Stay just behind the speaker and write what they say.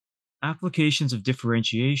Applications of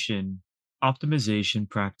differentiation, optimization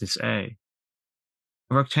practice A.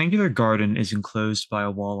 A rectangular garden is enclosed by a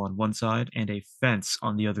wall on one side and a fence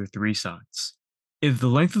on the other three sides. If the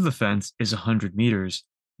length of the fence is 100 meters,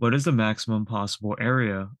 what is the maximum possible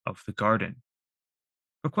area of the garden?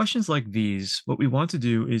 For questions like these, what we want to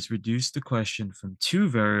do is reduce the question from two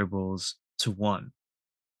variables to one.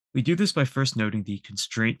 We do this by first noting the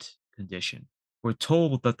constraint condition. We're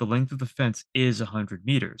told that the length of the fence is 100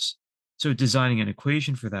 meters. So designing an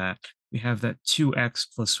equation for that, we have that 2x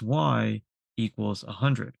plus y equals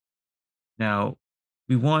 100. Now,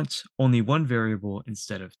 we want only one variable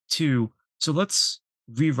instead of two, so let's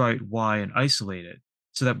rewrite y and isolate it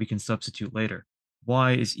so that we can substitute later.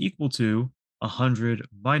 Y is equal to 100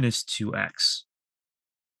 minus 2x.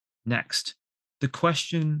 Next, the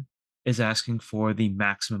question is asking for the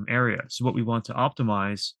maximum area. So what we want to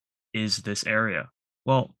optimize is this area.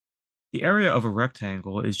 Well, the area of a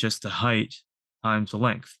rectangle is just the height times the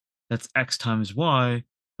length. That's x times y,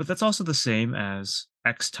 but that's also the same as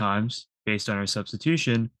x times, based on our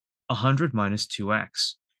substitution, 100 minus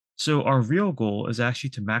 2x. So our real goal is actually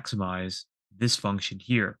to maximize this function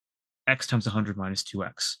here, x times 100 minus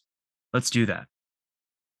 2x. Let's do that.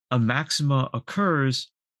 A maxima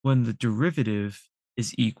occurs when the derivative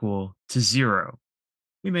is equal to 0.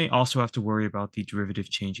 We may also have to worry about the derivative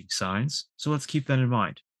changing signs, so let's keep that in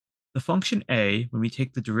mind. The function a, when we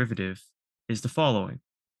take the derivative, is the following.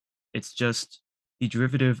 It's just the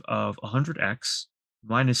derivative of 100x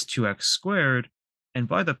minus 2x squared, and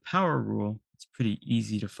by the power rule, it's pretty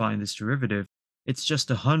easy to find this derivative. It's just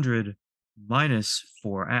 100 minus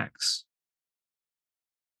 4x.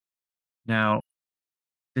 Now,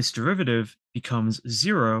 this derivative becomes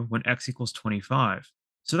 0 when x equals 25.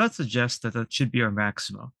 So that suggests that that should be our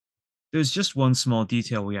maxima. There's just one small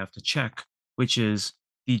detail we have to check, which is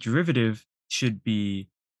the derivative should be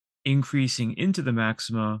increasing into the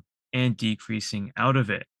maxima and decreasing out of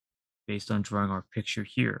it based on drawing our picture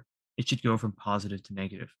here. It should go from positive to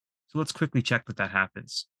negative. So let's quickly check that that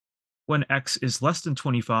happens. When x is less than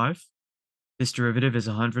 25, this derivative is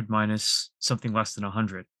 100 minus something less than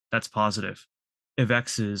 100. That's positive. If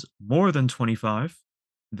x is more than 25,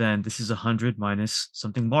 then this is 100 minus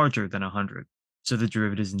something larger than 100. So the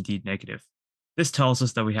derivative is indeed negative. This tells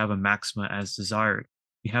us that we have a maxima as desired.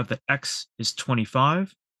 We have that x is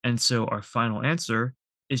 25, and so our final answer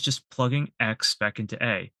is just plugging x back into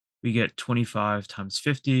a. We get 25 times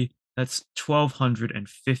 50, that's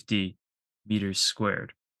 1250 meters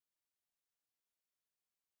squared.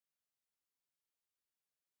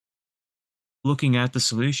 Looking at the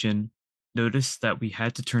solution, notice that we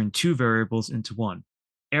had to turn two variables into one.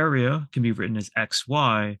 Area can be written as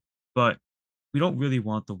xy, but we don't really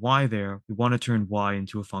want the y there. We want to turn y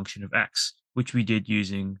into a function of x, which we did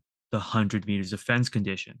using the 100 meters of fence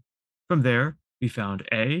condition. From there, we found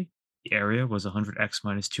a, the area was 100x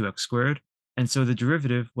minus 2x squared, and so the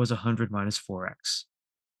derivative was 100 minus 4x.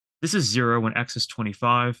 This is 0 when x is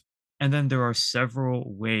 25, and then there are several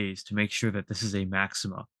ways to make sure that this is a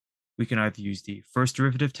maxima. We can either use the first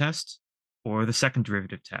derivative test or the second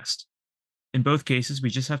derivative test. In both cases, we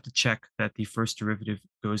just have to check that the first derivative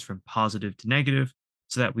goes from positive to negative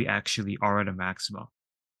so that we actually are at a maxima.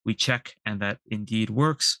 We check and that indeed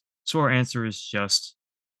works, so our answer is just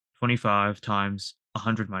 25 times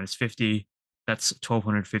 100 minus 50, that's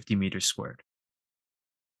 1250 meters squared.